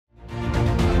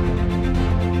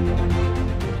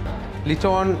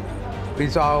Litton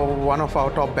is one of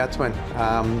our top batsmen.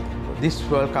 This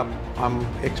World Cup, I'm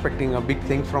expecting a big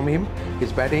thing from him.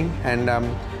 His batting and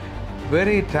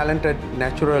very talented,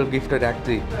 natural, gifted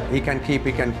athlete. He can keep,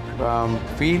 he can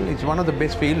field. He's one of the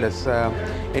best fielders.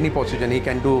 Any position, he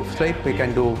can do slip, he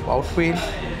can do outfield.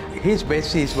 His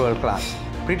best is world class.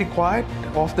 Pretty quiet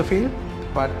off the field,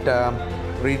 but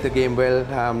read the game well,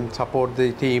 support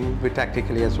the team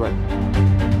tactically as well.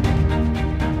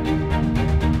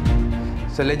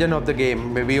 It's a legend of the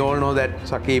game. We all know that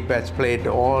Shakib has played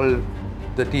all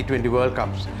the T20 World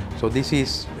Cups. So this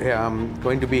is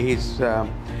going to be his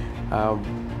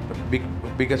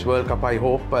biggest World Cup. I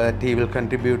hope that he will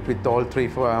contribute with all three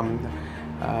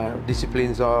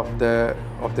disciplines of the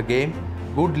game.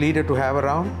 Good leader to have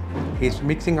around. He's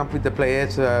mixing up with the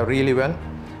players really well,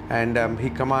 and he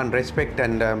commands respect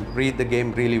and read the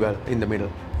game really well in the middle.